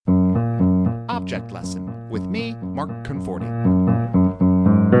Object Lesson with me, Mark Conforti.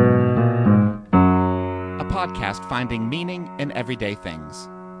 A podcast finding meaning in everyday things.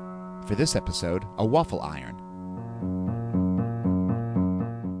 For this episode, a waffle iron.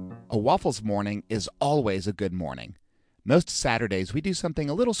 A waffles morning is always a good morning. Most Saturdays we do something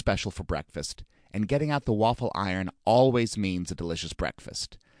a little special for breakfast, and getting out the waffle iron always means a delicious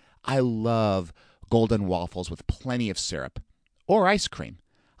breakfast. I love golden waffles with plenty of syrup, or ice cream.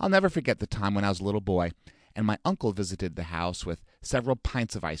 I'll never forget the time when I was a little boy, and my uncle visited the house with several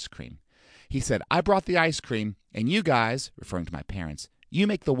pints of ice cream. He said, "I brought the ice cream, and you guys," referring to my parents, "you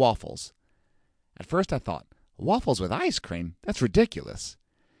make the waffles." At first I thought, waffles with ice cream? That's ridiculous.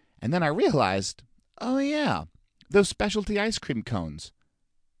 And then I realized, oh yeah, those specialty ice cream cones.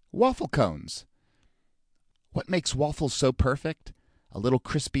 Waffle cones. What makes waffles so perfect? A little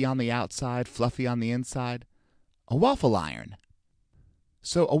crispy on the outside, fluffy on the inside? A waffle iron.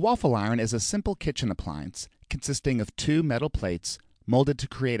 So a waffle iron is a simple kitchen appliance consisting of two metal plates molded to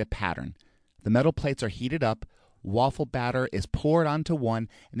create a pattern. The metal plates are heated up, waffle batter is poured onto one,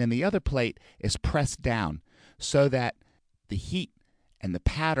 and then the other plate is pressed down so that the heat and the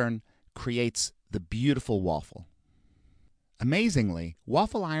pattern creates the beautiful waffle. Amazingly,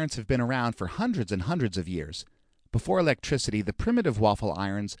 waffle irons have been around for hundreds and hundreds of years. Before electricity, the primitive waffle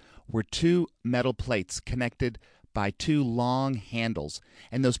irons were two metal plates connected by two long handles,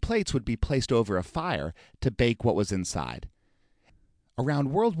 and those plates would be placed over a fire to bake what was inside.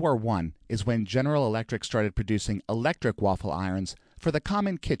 Around World War I is when General Electric started producing electric waffle irons for the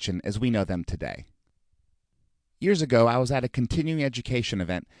common kitchen as we know them today. Years ago, I was at a continuing education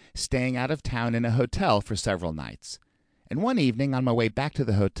event, staying out of town in a hotel for several nights. And one evening, on my way back to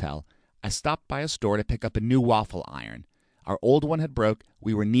the hotel, I stopped by a store to pick up a new waffle iron. Our old one had broke,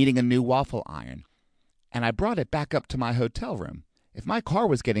 we were needing a new waffle iron. And I brought it back up to my hotel room. If my car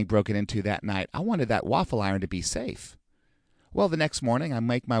was getting broken into that night, I wanted that waffle iron to be safe. Well, the next morning, I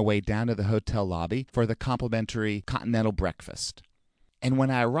make my way down to the hotel lobby for the complimentary continental breakfast. And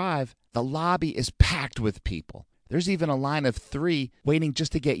when I arrive, the lobby is packed with people. There's even a line of 3 waiting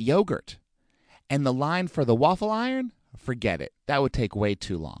just to get yogurt. And the line for the waffle iron? Forget it. That would take way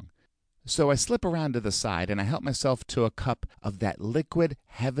too long. So I slip around to the side and I help myself to a cup of that liquid,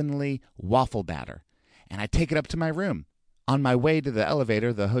 heavenly waffle batter. And I take it up to my room. On my way to the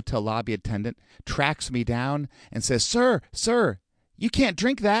elevator, the hotel lobby attendant tracks me down and says, Sir, you can't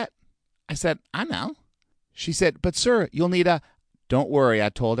drink that." I said, "I know." She said, "But sir, you'll need a—" "Don't worry," I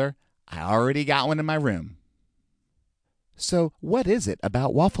told her. "I already got one in my room." So what is it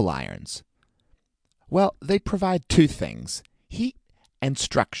about waffle irons? Well, they provide 2 things, heat and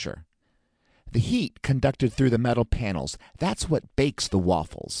structure. The heat conducted through the metal panels, that's what bakes the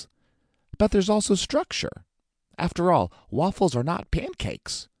waffles. But there's also structure. After all, waffles are not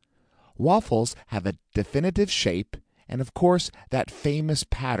pancakes. Waffles have a definitive shape and, of course, that famous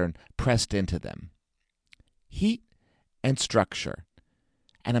pattern pressed into them. Heat and structure.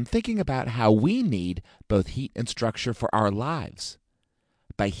 And I'm thinking about how we need both heat and structure for our lives.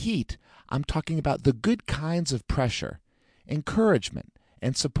 By heat, I'm talking about the good kinds of pressure, encouragement,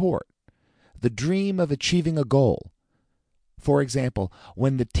 and support, the dream of achieving a goal. For example,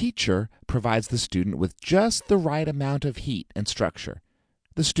 when the teacher provides the student with just the right amount of heat and structure,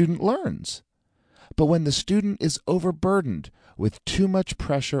 the student learns. But when the student is overburdened with too much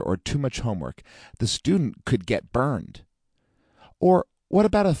pressure or too much homework, the student could get burned. Or what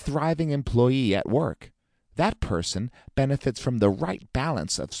about a thriving employee at work? That person benefits from the right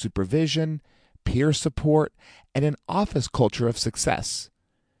balance of supervision, peer support, and an office culture of success.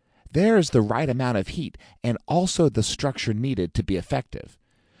 There's the right amount of heat and also the structure needed to be effective.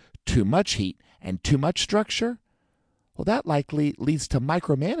 Too much heat and too much structure? Well, that likely leads to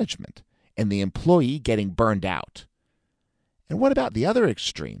micromanagement and the employee getting burned out. And what about the other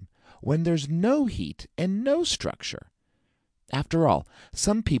extreme, when there's no heat and no structure? After all,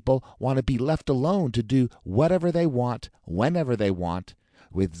 some people want to be left alone to do whatever they want, whenever they want,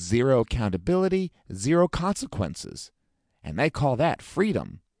 with zero accountability, zero consequences. And they call that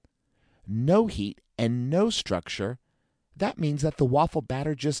freedom. No heat and no structure, that means that the waffle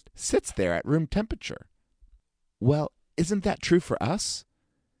batter just sits there at room temperature. Well, isn't that true for us?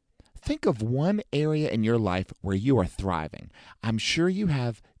 Think of one area in your life where you are thriving. I'm sure you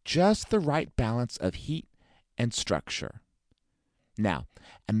have just the right balance of heat and structure. Now,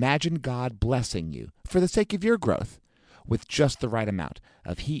 imagine God blessing you, for the sake of your growth, with just the right amount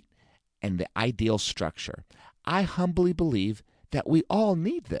of heat and the ideal structure. I humbly believe that we all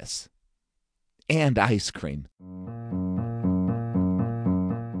need this. And ice cream.